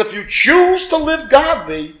 But if you choose to live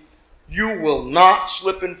godly, you will not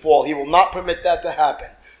slip and fall. He will not permit that to happen.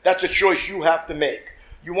 That's a choice you have to make.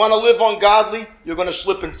 You want to live ungodly, you're going to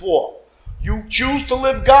slip and fall. You choose to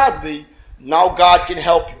live godly, now God can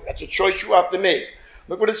help you. That's a choice you have to make.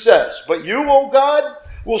 Look what it says. But you, O God,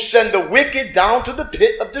 will send the wicked down to the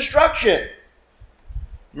pit of destruction.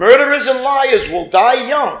 Murderers and liars will die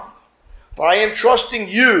young, but I am trusting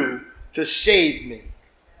you to save me.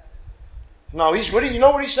 Now, you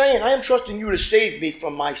know what he's saying? I am trusting you to save me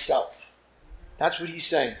from myself. That's what he's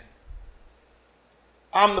saying.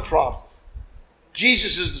 I'm the problem.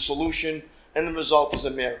 Jesus is the solution, and the result is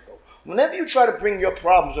a miracle. Whenever you try to bring your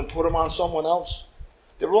problems and put them on someone else,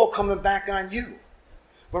 they're all coming back on you.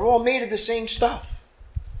 We're all made of the same stuff.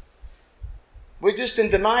 We're just in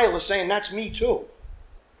denial of saying, that's me too.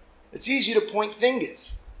 It's easy to point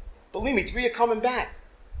fingers. Believe me, 3 are coming back.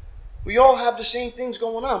 We all have the same things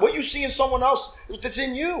going on. What you see in someone else is what's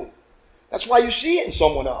in you. That's why you see it in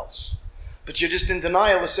someone else. But you're just in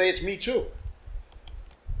denial to say it's me too.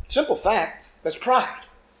 Simple fact. That's pride.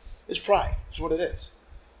 It's pride. That's what it is.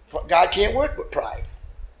 God can't work with pride.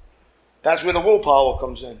 That's where the willpower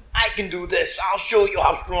comes in. I can do this. I'll show you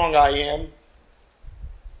how strong I am.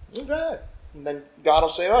 Okay. And then God will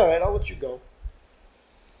say, all right, I'll let you go.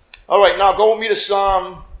 All right, now go with me to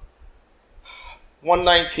Psalm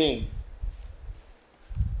 119.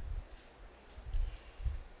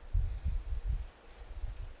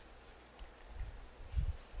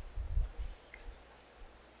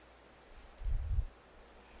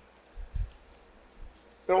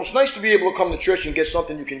 You know, it's nice to be able to come to church and get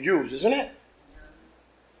something you can use, isn't it?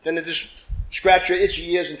 Then they just scratch your itchy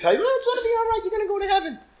ears and tell you, well, it's going to be all right, you're going to go to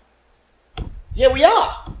heaven. Yeah, we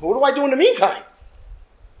are. But what do I do in the meantime?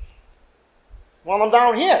 While I'm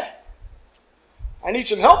down here, I need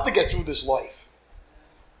some help to get through this life.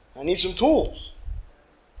 I need some tools.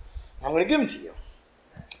 I'm going to give them to you.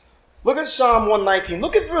 Look at Psalm 119.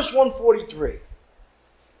 Look at verse 143.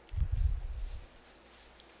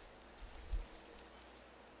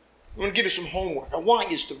 I'm going to give you some homework. I want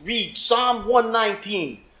you to read Psalm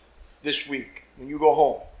 119 this week when you go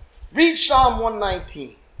home. Read Psalm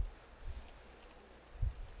 119.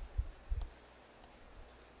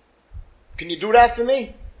 Can you do that for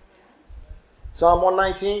me? Psalm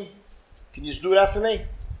 119? Can you just do that for me?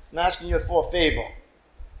 I'm asking you for a favor.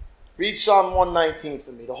 Read Psalm 119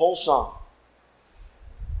 for me, the whole psalm.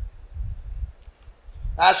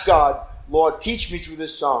 Ask God, Lord, teach me through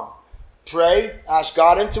this psalm. Pray, ask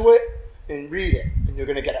God into it, and read it. And you're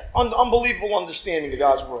going to get an unbelievable understanding of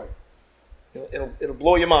God's word. It'll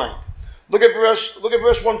blow your mind. Look at verse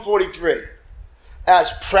 143.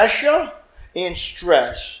 As pressure and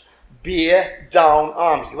stress bear down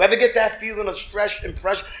on me. You ever get that feeling of stress and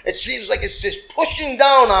pressure? It seems like it's just pushing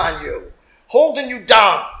down on you, holding you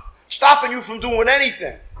down, stopping you from doing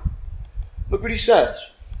anything. Look what he says.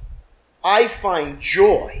 I find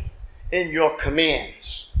joy in your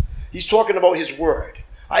commands. He's talking about his word.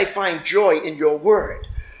 I find joy in your word.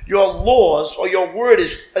 Your laws or your word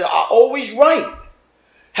are always right.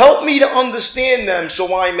 Help me to understand them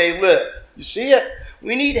so I may live. You see it?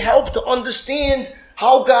 We need help to understand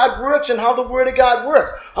how God works and how the word of God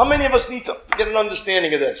works. How many of us need to get an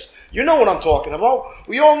understanding of this? You know what I'm talking about.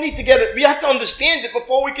 We all need to get it. We have to understand it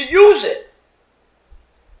before we can use it.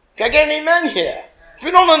 Can I get an amen here? If we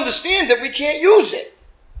don't understand it, we can't use it.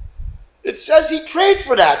 It says he prayed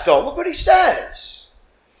for that though. Look what he says.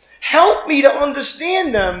 Help me to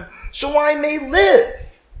understand them so I may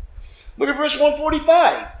live. Look at verse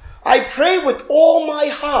 145. I pray with all my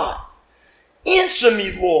heart. Answer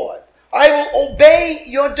me, Lord. I will obey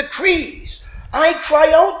your decrees. I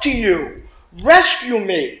cry out to you. Rescue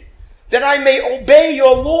me, that I may obey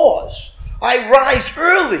your laws. I rise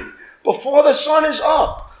early before the sun is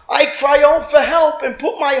up. I cry out for help and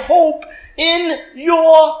put my hope in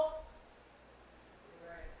your...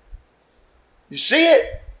 You see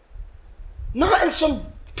it? Not in some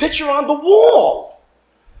picture on the wall.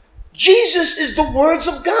 Jesus is the words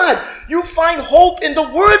of God. You find hope in the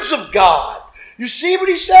words of God. You see what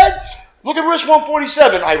he said? Look at verse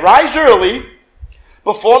 147. I rise early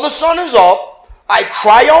before the sun is up. I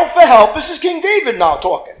cry out for help. This is King David now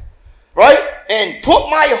talking. Right? And put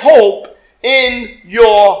my hope in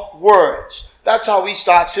your words. That's how he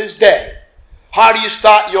starts his day. How do you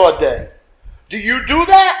start your day? Do you do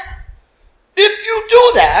that? If you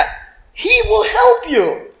do that, he will help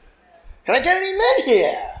you. Can I get an amen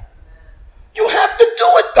here? You have to do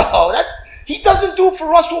it though. He doesn't do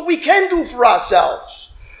for us what we can do for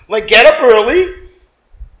ourselves. Like get up early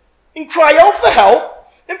and cry out for help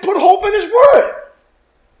and put hope in his word.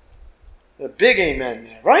 A big amen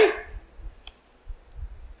there, right?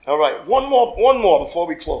 All right, one more before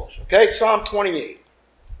we close. Okay, Psalm 28.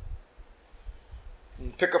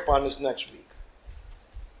 And pick up on this next week.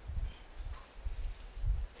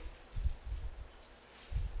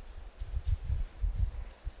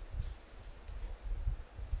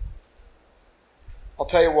 I'll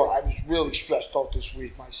tell you what, I was really stressed out this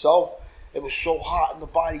week myself. It was so hot in the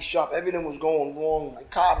body shop. Everything was going wrong. My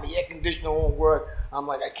car, my air conditioner won't work. I'm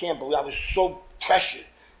like, I can't believe I was so pressured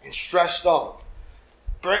and stressed out.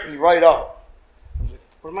 Burnt me right out. I was like,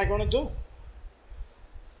 what am I going to do?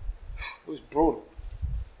 It was brutal.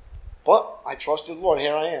 But I trusted the Lord.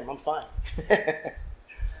 Here I am. I'm fine.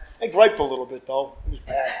 I griped a little bit, though. It was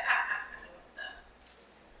bad.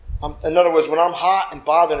 In other words, when I'm hot and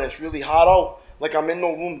bothered and it's really hot out, like I'm in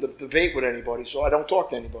no room to debate with anybody, so I don't talk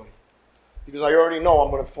to anybody. Because I already know I'm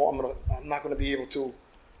not going to be able to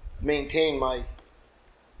maintain my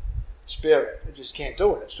spirit. I just can't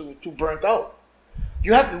do it. It's too burnt out.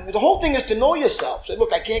 You have to, the whole thing is to know yourself. Say,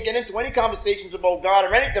 look, I can't get into any conversations about God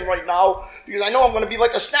or anything right now because I know I'm going to be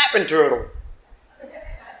like a snapping turtle.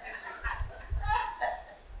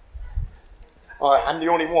 All right, I'm the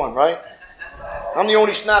only one, right? I'm the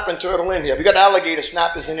only snapping turtle in here. We got alligator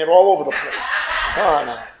snappers in here all over the place. Oh,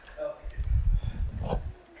 no.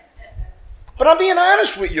 But I'm being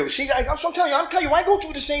honest with you. See, I'm telling you, I go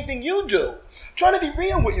through the same thing you do. I'm trying to be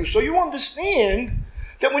real with you so you understand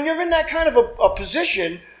that when you're in that kind of a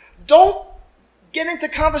position, don't get into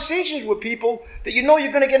conversations with people that you know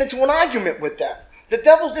you're going to get into an argument with them. The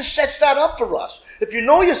devil just sets that up for us. If you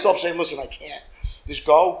know yourself, say, listen, I can't. Just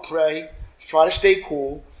go, pray, try to stay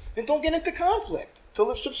cool, and don't get into conflict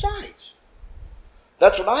till it subsides.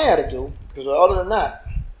 That's what I had to do, because other than that,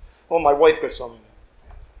 well, my wife got something.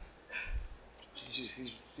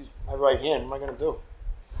 She's my right hand. What am I going to do?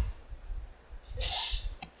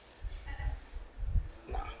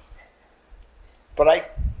 No. But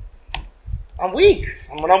I'm weak.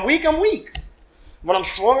 When I'm weak, I'm weak. When I'm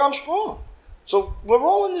strong, I'm strong. So we're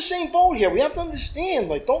all in the same boat here. We have to understand,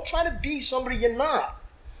 like, don't try to be somebody you're not.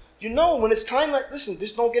 You know, when it's time, like, listen,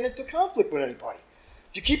 just don't get into conflict with anybody.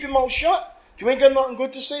 If you keep your mouth shut, if you ain't got nothing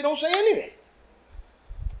good to say, don't say anything.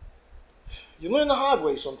 You learn the hard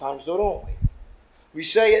way sometimes, though, don't we? We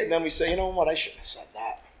say it, and then we say, you know what, I shouldn't have said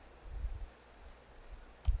that.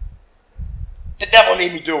 The devil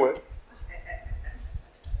made me do it.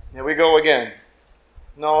 Here we go again.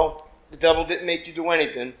 No, the devil didn't make you do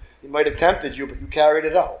anything. He might have tempted you, but you carried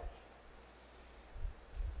it out.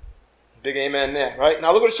 Big amen there, right?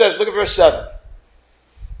 Now look what it says. Look at verse 7.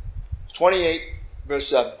 28, verse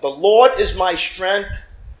 7. The Lord is my strength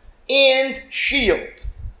and shield.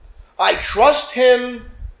 I trust him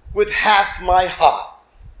with half my heart.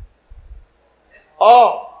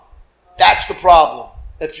 Oh, that's the problem.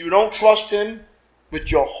 If you don't trust him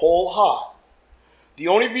with your whole heart. The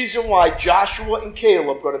only reason why Joshua and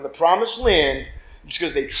Caleb got in the promised land is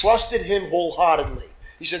because they trusted him wholeheartedly.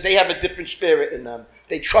 He says they have a different spirit in them.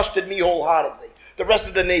 They trusted me wholeheartedly. The rest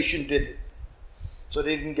of the nation didn't. So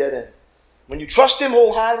they didn't get in. When you trust him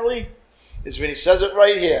wholeheartedly, is when he says it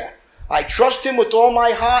right here. I trust him with all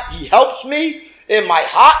my heart. He helps me, and my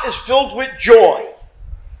heart is filled with joy.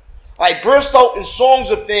 I burst out in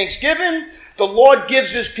songs of thanksgiving. The Lord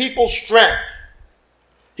gives his people strength.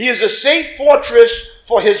 He is a safe fortress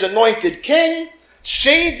for his anointed king.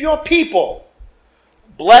 Save your people.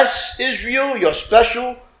 Bless Israel, your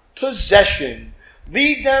special possession.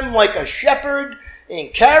 Lead them like a shepherd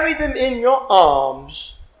and carry them in your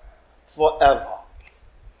arms forever.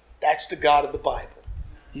 That's the God of the Bible.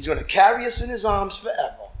 He's going to carry us in his arms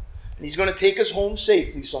forever. And he's going to take us home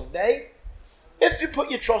safely someday. If you put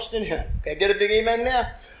your trust in Him. Can I get a big amen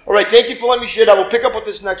there? All right, thank you for letting me share that. We'll pick up with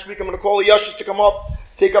this next week. I'm going to call the ushers to come up,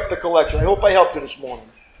 take up the collection. I hope I helped you this morning.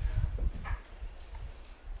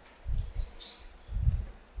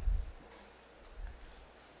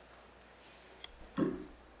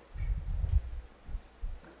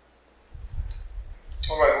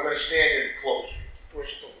 All right, we're going to stand here and close.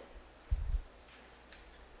 Worship the Lord.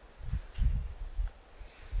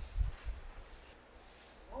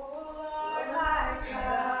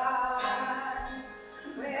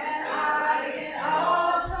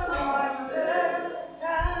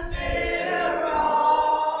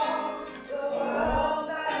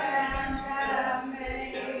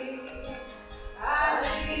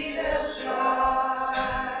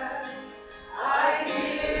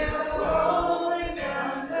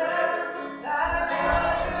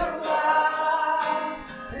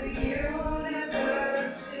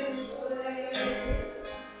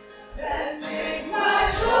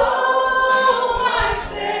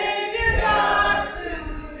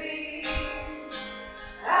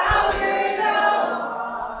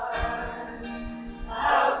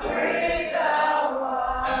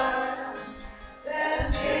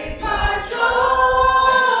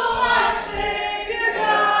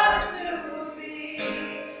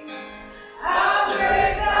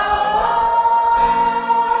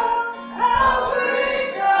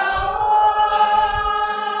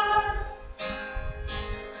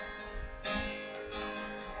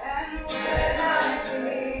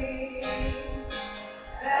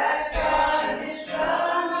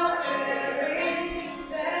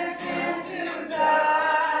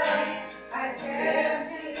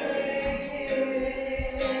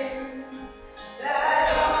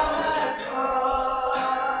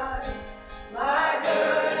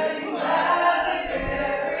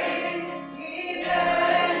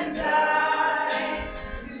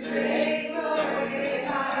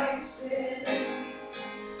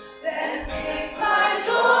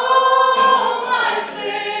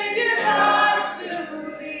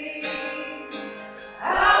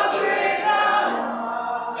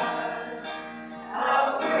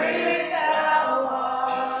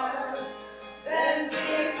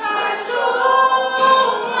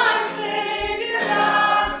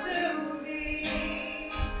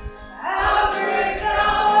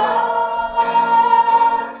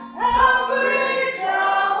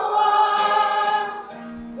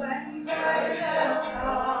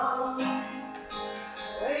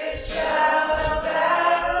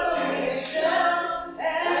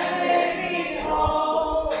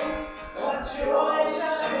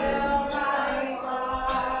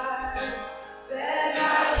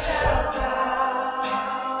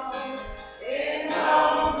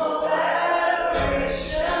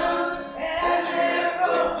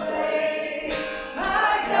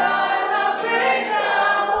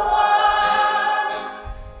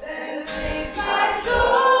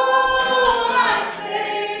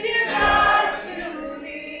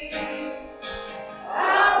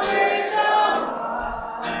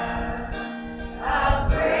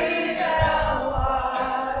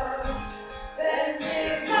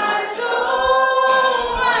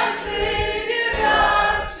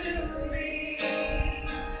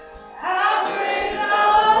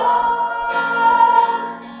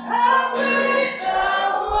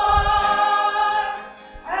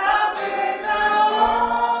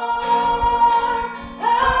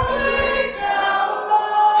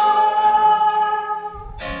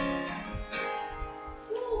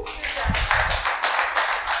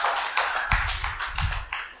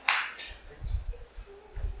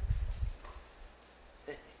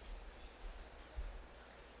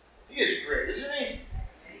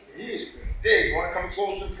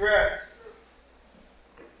 Close in prayer.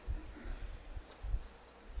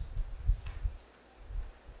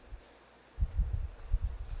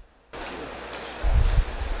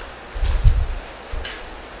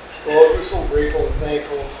 Lord, we're so grateful and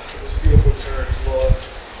thankful for this beautiful church, Lord.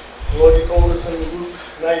 Lord, you told us in Luke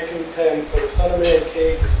 19:10, for the Son of Man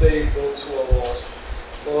came to save those who are lost.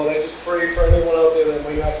 Lord, I just pray for anyone out there that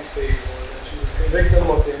might not be saved, Lord, that you would convict them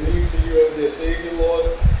of their need for you as their Savior, Lord,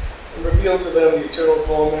 and reveal to them the eternal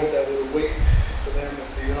torment that will await for them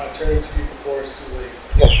if they do not turn to you before it's too late.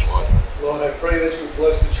 Yes, Lord. Lord, I pray that you would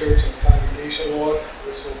bless the church and congregation, Lord.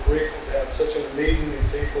 We're so grateful to have such an amazing and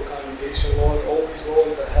faithful congregation, Lord, always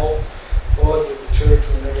willing to help, Lord, with the church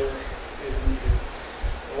whenever is needed.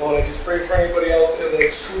 And Lord, I just pray for anybody out there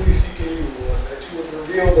that's truly seeking you, Lord, that you would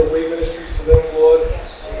reveal the way ministries to them, Lord,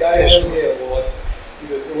 and guide them here, Lord,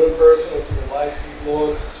 either through in person or through the live feed,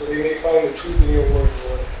 Lord, so they may find the truth in your word,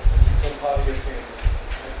 Lord, and become part of your family.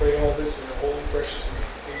 I pray all this in the holy precious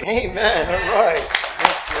name. Amen. All right.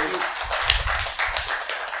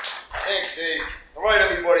 Thanks, Dave. All right,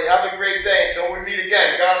 everybody. Have a great day. Until we meet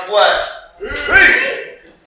again. God bless. Peace.